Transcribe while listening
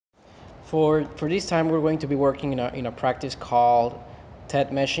For this time, we're going to be working in a practice called TED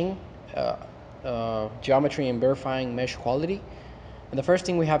meshing, geometry and verifying mesh quality. And the first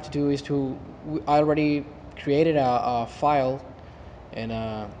thing we have to do is I already created a file and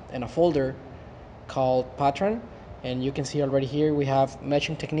a folder called Patran, and you can see already here we have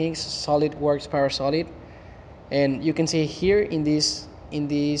meshing techniques, SolidWorks Parasolid, and you can see here in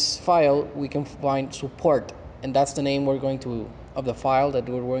this file we can find support, and that's the name of the file that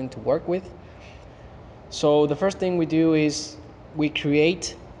we're going to work with. So the first thing we do is we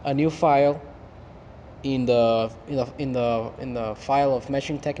create a new file in the file of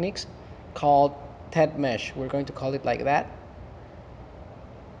meshing techniques called TED mesh. We're going to call it like that,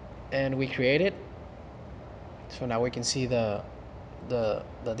 and we create it. So now we can see the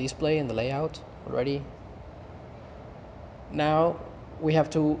display and the layout already. Now we have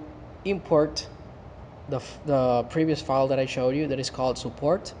to import the previous file that I showed you that is called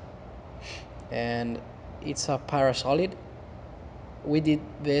support, and it's a Parasolid. We did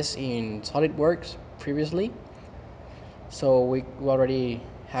this in SolidWorks previously, so we already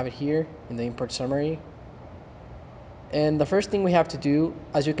have it here in the import summary. And the first thing we have to do,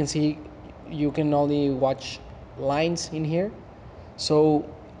 as you can see, you can only watch lines in here, so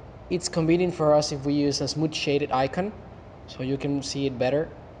it's convenient for us if we use a smooth shaded icon so you can see it better.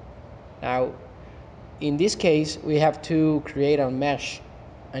 Now in this case we have to create a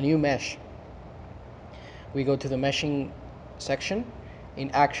new mesh. We go to the meshing section.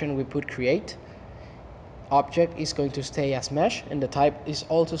 In action we put create. Object is going to stay as mesh, and the type is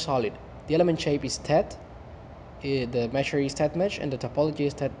also solid. The element shape is TED, the measure is TED mesh, and the topology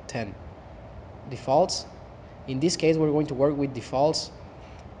is TED 10. Defaults, in this case we're going to work with defaults,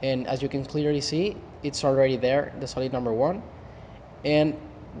 and as you can clearly see it's already there, the solid number 1, and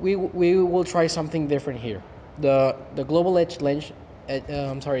we will try something different here. The global edge length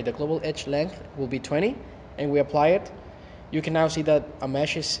the global edge length will be 20, and we apply it. You can now see that a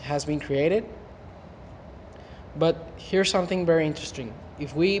mesh has been created. But here's something very interesting.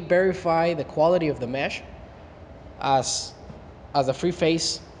 If we verify the quality of the mesh as a free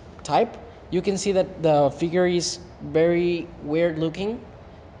face type, you can see that the figure is very weird looking,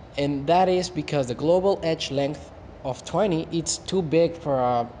 and that is because the global edge length of 20, it's too big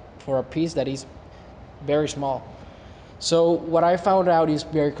for a piece that is very small. So what I found out is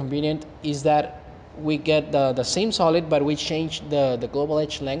very convenient is that we get the same solid, but we change the global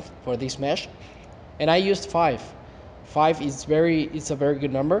edge length for this mesh, and I used 5. 5 is it's a very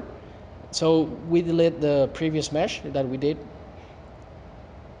good number. So we delete the previous mesh that we did.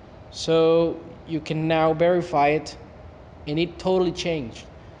 So you can now verify it, and it totally changed,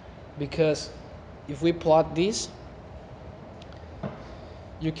 because if we plot this,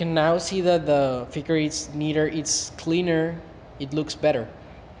 you can now see that the figure is neater, it's cleaner, it looks better.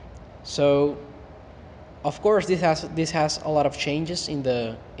 So of course this has a lot of changes in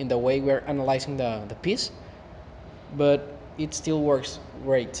the way we're analyzing the piece, but it still works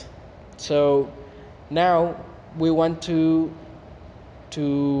great. So now we want to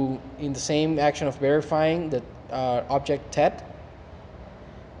in the same action of verifying the object TED,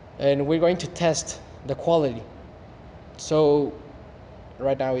 and we're going to test the quality. So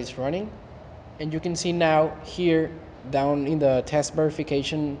right now it's running, and you can see now here down in the TED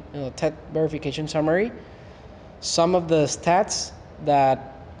verification summary some of the stats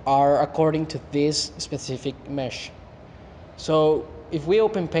that are according to this specific mesh. So if we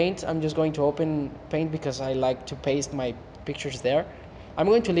open Paint, I'm just going to open Paint because I like to paste my pictures there. I'm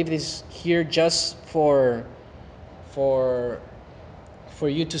going to leave this here just for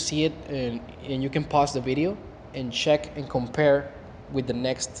you to see it, and you can pause the video and check and compare with the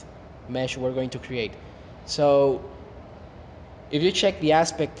next mesh we're going to create. So if you check the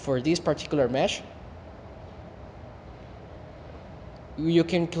aspect for this particular mesh, you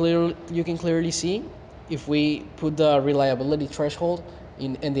can clearly see if we put the reliability threshold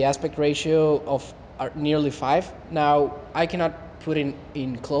in the aspect ratio of nearly 5. Now I cannot put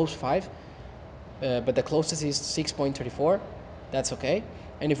in close 5, but the closest is 6.34. That's okay.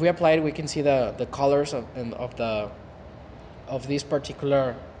 And if we apply it, we can see the colors of this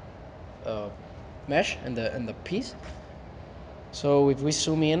particular mesh and the piece. So if we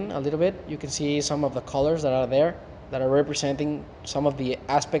zoom in a little bit, you can see some of the colors that are there that are representing some of the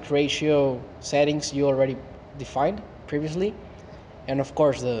aspect ratio settings you already defined previously, and of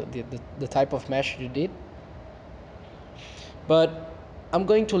course the type of mesh you did. But I'm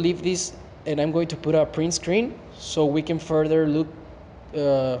going to leave this, and I'm going to put a print screen so we can further look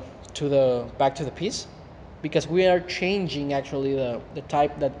back to the piece, because we are changing actually the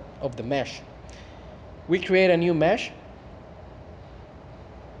type of the mesh. We create a new mesh,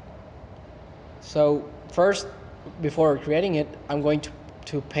 So first, before creating it, I'm going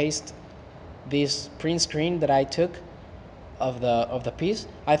to paste this print screen that I took of the piece.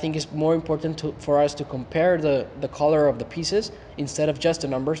 I think it's more important for us to compare the color of the pieces instead of just the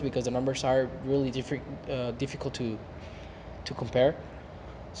numbers, because the numbers are really difficult to compare.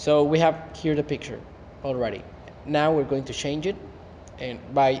 So we have here the picture already. Now we're going to change it, and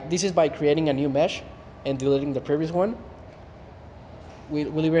this is by creating a new mesh and deleting the previous one. We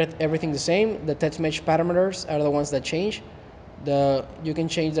leave everything the same. The text mesh parameters are the ones that change. You can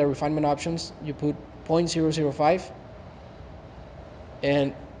change the refinement options. You put 0.005,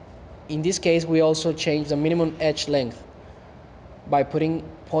 and in this case we also change the minimum edge length by putting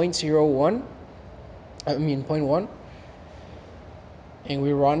 0.01. I mean 0.1, and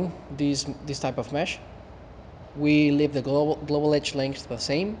we run this type of mesh. We leave the global edge length the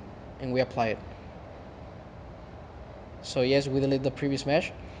same, and we apply it. So yes, we delete the previous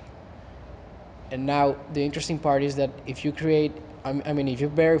mesh. And now the interesting part is that if you create, if you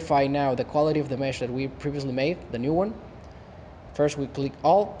verify now the quality of the mesh that we previously made, the new one, first we click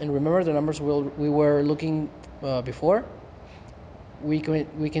all, and remember the numbers we were looking before. We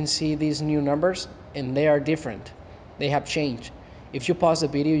can see these new numbers, and they are different. They have changed. If you pause the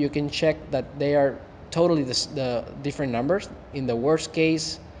video, you can check that they are totally the different numbers. In the worst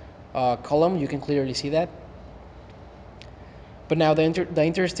case column, you can clearly see that. But now the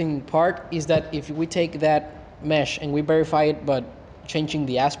interesting part is that if we take that mesh and we verify it, but changing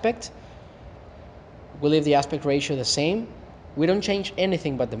the aspect, we leave the aspect ratio the same. We don't change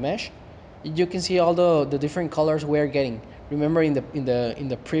anything but the mesh. You can see all the different colors we're getting. Remember in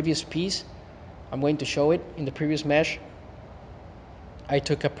the previous piece, I'm going to show it. In the previous mesh, I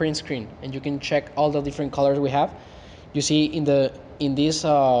took a print screen, and you can check all the different colors we have. You see in this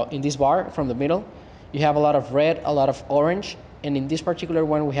bar from the middle, you have a lot of red, a lot of orange, and in this particular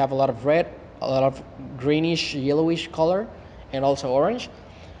one we have a lot of red, a lot of greenish, yellowish color, and also orange.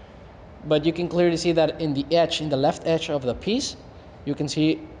 But you can clearly see that in the left edge of the piece, you can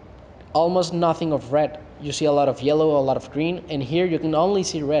see almost nothing of red. You see a lot of yellow, a lot of green, and here you can only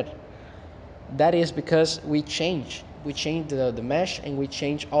see red. That is because we changed the mesh, and we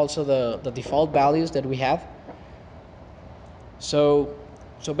changed also the default values that we have. So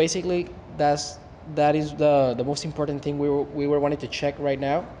basically that is the most important thing we were wanting to check right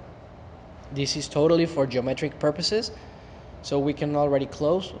now. This is totally for geometric purposes, so we can already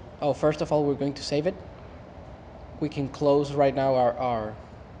close. First of all, we're going to save it. We can close right now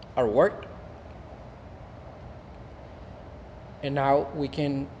our work, and now we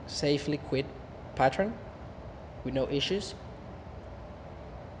can safely quit Patran with no issues.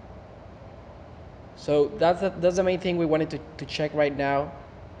 So that's the main thing we wanted to check right now.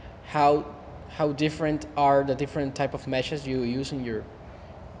 How different are the different type of meshes you use in